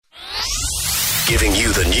Giving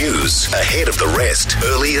you the news ahead of the rest.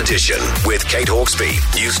 Early edition with Kate Hawkesby.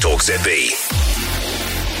 News Talk ZB.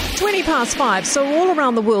 5:20. So all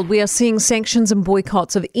around the world, we are seeing sanctions and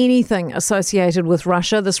boycotts of anything associated with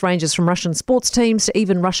Russia. This ranges from Russian sports teams to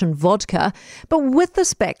even Russian vodka. But with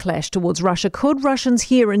this backlash towards Russia, could Russians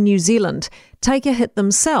here in New Zealand take a hit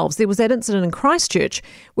themselves? There was that incident in Christchurch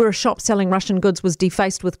where a shop selling Russian goods was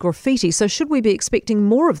defaced with graffiti. So should we be expecting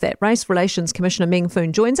more of that? Race Relations Commissioner Meng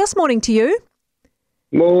Foon joins us. Morning to you.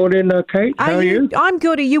 Morning, Kate. How are you? I'm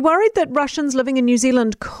good. Are you worried that Russians living in New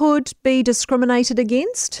Zealand could be discriminated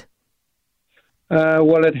against?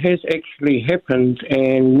 Well, it has actually happened,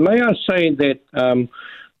 and may I say that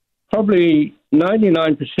probably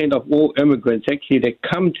 99% of all immigrants actually that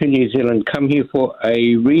come to New Zealand come here for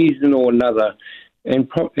a reason or another, and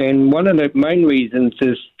one of the main reasons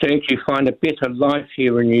is to actually find a better life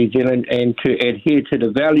here in New Zealand and to adhere to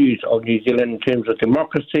the values of New Zealand in terms of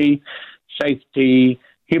democracy, safety,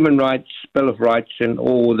 human rights, Bill of Rights, and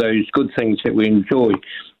all those good things that we enjoy,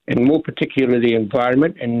 and more particularly the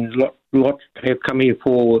environment, and lots have come here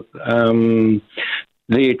for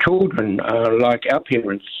their children, like our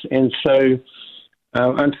parents. And so,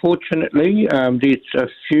 unfortunately, there's a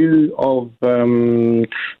few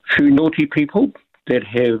naughty people that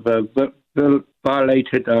have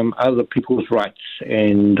violated other people's rights,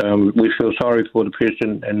 and we feel sorry for the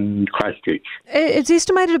person in Christchurch. It's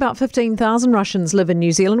estimated about 15,000 Russians live in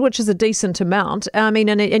New Zealand, which is a decent amount. I mean,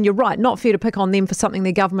 and you're right, not fair to pick on them for something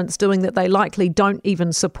their government's doing that they likely don't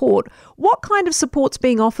even support. What kind of support's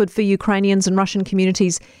being offered for Ukrainians and Russian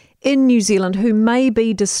communities in New Zealand who may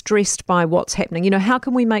be distressed by what's happening? You know, how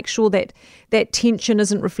can we make sure that that tension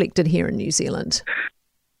isn't reflected here in New Zealand?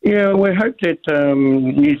 Yeah, we hope that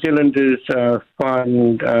New Zealanders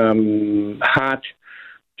find heart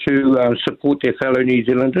to support their fellow New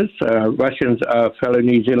Zealanders. Russians are fellow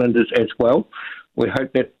New Zealanders as well. We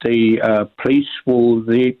hope that the police will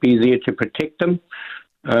be there to protect them.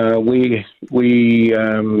 We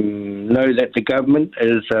know that the government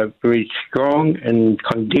is very strong in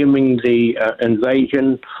condemning the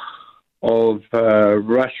invasion of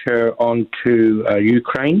Russia onto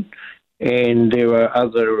Ukraine. And there are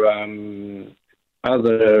other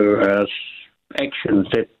actions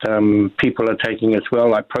that people are taking as well,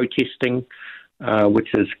 like protesting, which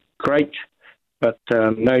is great, but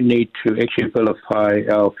no need to actually vilify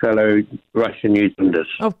our fellow Russian New Zealanders.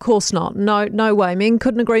 Of course not. No way. Meng,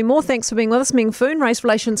 couldn't agree more. Thanks for being with us. Meng Foon, Race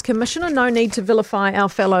Relations Commissioner. No need to vilify our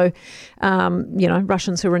fellow,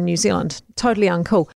 Russians who are in New Zealand. Totally uncool.